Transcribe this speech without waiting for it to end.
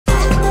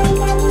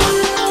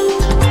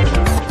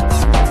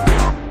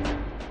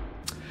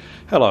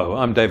Hello,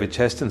 I'm David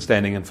Chaston,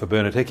 standing in for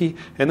Bernard Hickey,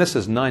 and this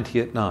is 90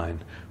 at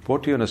 9,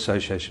 brought to you in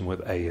association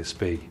with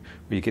ASB,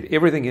 where you get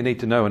everything you need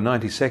to know in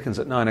 90 seconds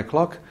at 9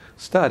 o'clock,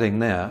 starting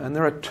now, and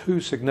there are two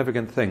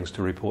significant things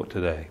to report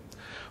today.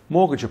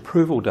 Mortgage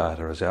approval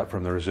data is out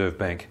from the Reserve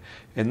Bank,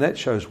 and that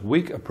shows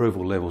weak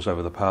approval levels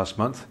over the past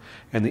month,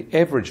 and the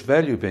average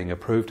value being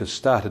approved has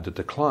started to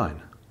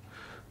decline.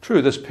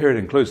 True, this period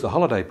includes the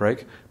holiday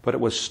break, but it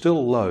was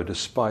still low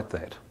despite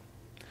that.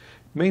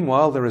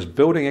 Meanwhile, there is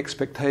building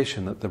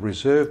expectation that the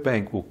Reserve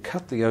Bank will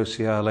cut the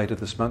OCR later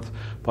this month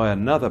by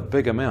another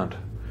big amount.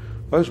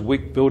 Those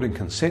weak building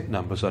consent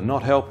numbers are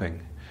not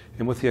helping,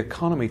 and with the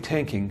economy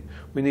tanking,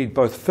 we need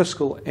both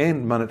fiscal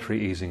and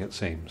monetary easing, it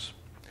seems.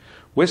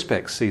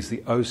 Westpac sees the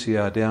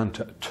OCR down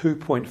to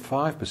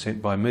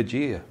 2.5% by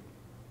mid-year.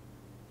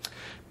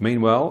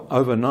 Meanwhile,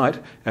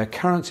 overnight, our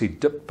currency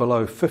dipped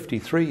below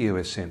 53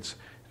 US cents.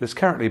 It is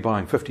currently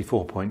buying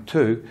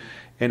 54.2,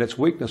 and its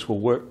weakness will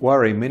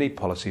worry many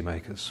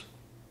policymakers.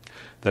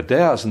 The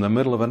Dow's in the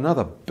middle of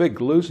another big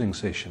losing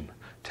session,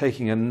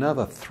 taking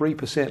another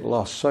 3%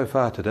 loss so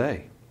far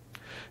today.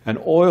 And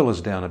oil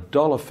is down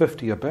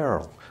 $1.50 a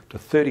barrel to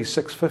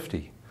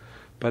 $36.50,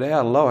 but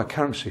our lower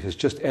currency has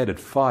just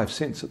added 5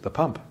 cents at the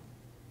pump.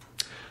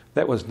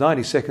 That was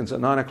 90 seconds at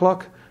 9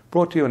 o'clock,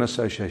 brought to you in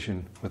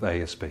association with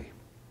ASB.